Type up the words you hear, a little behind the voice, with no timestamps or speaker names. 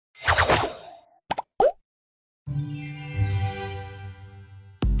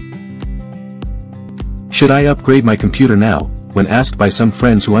Should I upgrade my computer now? When asked by some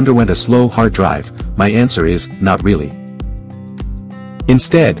friends who underwent a slow hard drive, my answer is, not really.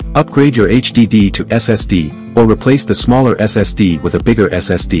 Instead, upgrade your HDD to SSD, or replace the smaller SSD with a bigger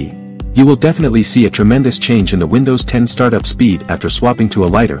SSD. You will definitely see a tremendous change in the Windows 10 startup speed after swapping to a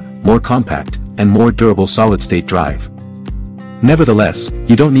lighter, more compact, and more durable solid-state drive. Nevertheless,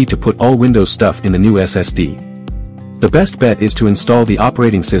 you don't need to put all Windows stuff in the new SSD. The best bet is to install the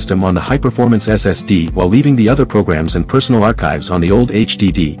operating system on the high-performance SSD while leaving the other programs and personal archives on the old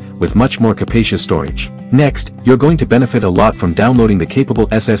HDD, with much more capacious storage. Next, you're going to benefit a lot from downloading the capable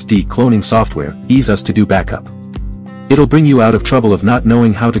SSD cloning software, EaseUs-to-Do Backup. It'll bring you out of trouble of not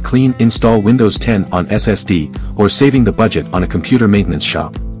knowing how to install Windows 10 on SSD, or saving the budget on a computer maintenance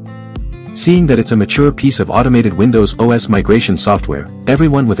shop. Seeing that it's a mature piece of automated Windows OS migration software,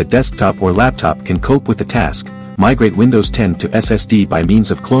 everyone with a desktop or laptop can cope with the task. Migrate Windows 10 to SSD by means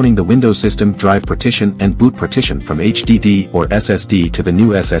of cloning the Windows system drive partition and boot partition from HDD or SSD to the new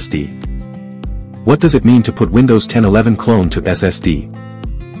SSD. What does it mean to put Windows 10 11 clone to SSD?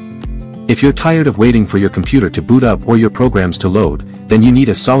 If you're tired of waiting for your computer to boot up or your programs to load, then you need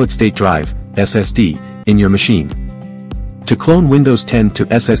a solid-state drive, SSD, in your machine. To clone Windows 10 to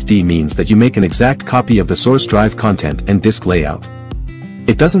SSD means that you make an exact copy of the source drive content and disk layout.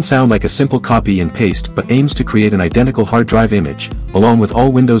 It doesn't sound like a simple copy and paste but aims to create an identical hard drive image, along with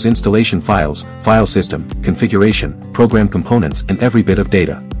all Windows installation files, file system, configuration, program components and every bit of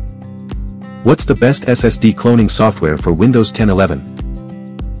data. What's the best SSD cloning software for Windows 10 11?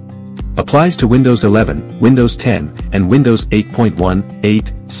 Applies to Windows 11, Windows 10, and Windows 8.1,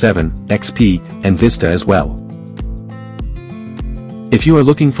 8, 7, XP, and Vista as well. If you are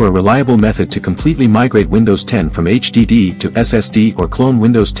looking for a reliable method to completely migrate Windows 10 from HDD to SSD or clone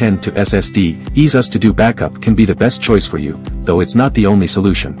Windows 10 to SSD, EaseUs-to-Do Backup can be the best choice for you, though it's not the only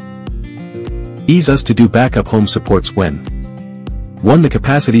solution. EaseUs-to-Do Backup Home supports when 1. The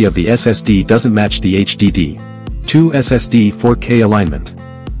capacity of the SSD doesn't match the HDD. 2. SSD 4K alignment.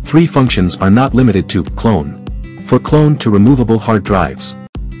 3. Functions are not limited to clone. For clone to removable hard drives.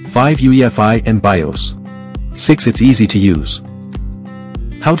 5. UEFI and BIOS. 6. It's easy to use.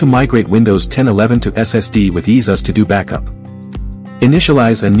 How to migrate Windows 10 11 to SSD with EaseUs-to-Do Backup.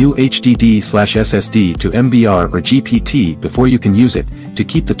 Initialize a new HDD/SSD to MBR or GPT before you can use it, to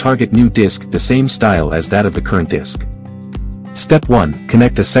keep the target new disk the same style as that of the current disk. Step 1.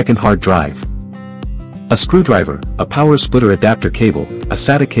 Connect a second hard drive. A screwdriver, a power splitter adapter cable, a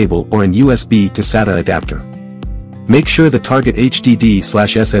SATA cable or an USB to SATA adapter. Make sure the target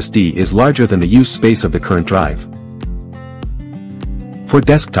HDD/SSD is larger than the use space of the current drive. For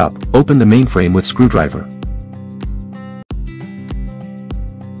desktop, open the mainframe with screwdriver.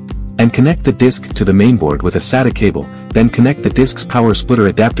 And connect the disk to the mainboard with a SATA cable, then connect the disk's power splitter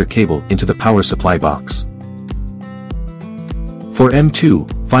adapter cable into the power supply box. For M.2,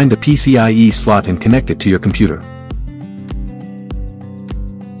 find the PCIe slot and connect it to your computer.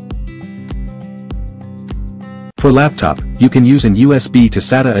 For laptop, you can use an USB to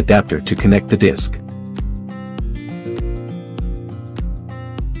SATA adapter to connect the disk.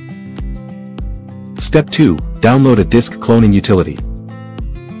 Step 2. Download a disk cloning utility.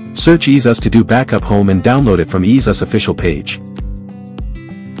 Search EaseUs-to-Do Backup Home and download it from EaseUs official page.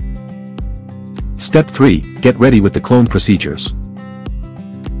 Step 3. Get ready with the clone procedures.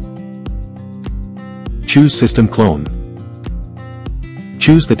 Choose System Clone.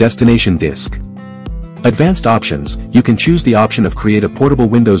 Choose the destination disk. Advanced options, you can choose the option of create a portable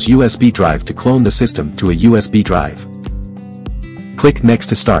Windows USB drive to clone the system to a USB drive. Click Next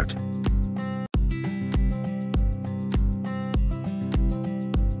to start.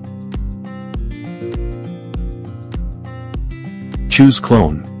 Choose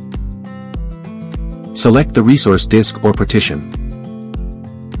Clone. Select the resource disk or partition.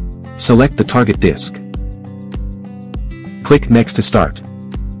 Select the target disk. Click Next to start.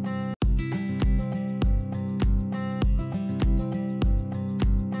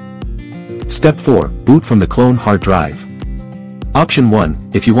 Step 4. Boot from the clone hard drive. Option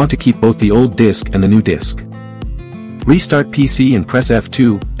 1, if you want to keep both the old disk and the new disk. Restart PC and press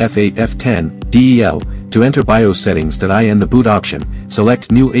F2, F8, F10, DEL, to enter BIOS settings. In the boot option,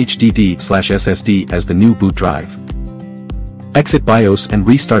 select New HDD/SSD as the new boot drive. Exit BIOS and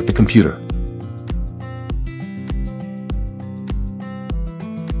restart the computer.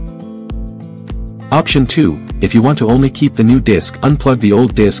 Option 2, if you want to only keep the new disk, unplug the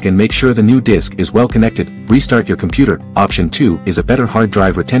old disk and make sure the new disk is well connected, restart your computer. Option 2 is a better hard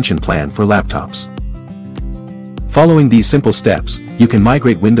drive retention plan for laptops. Following these simple steps, you can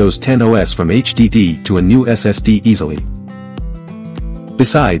migrate Windows 10 OS from HDD to a new SSD easily.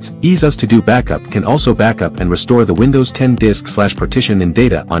 Besides, Ease Us to Do Backup can also backup and restore the Windows 10 disk/partition in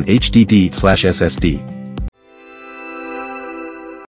data on HDD/SSD.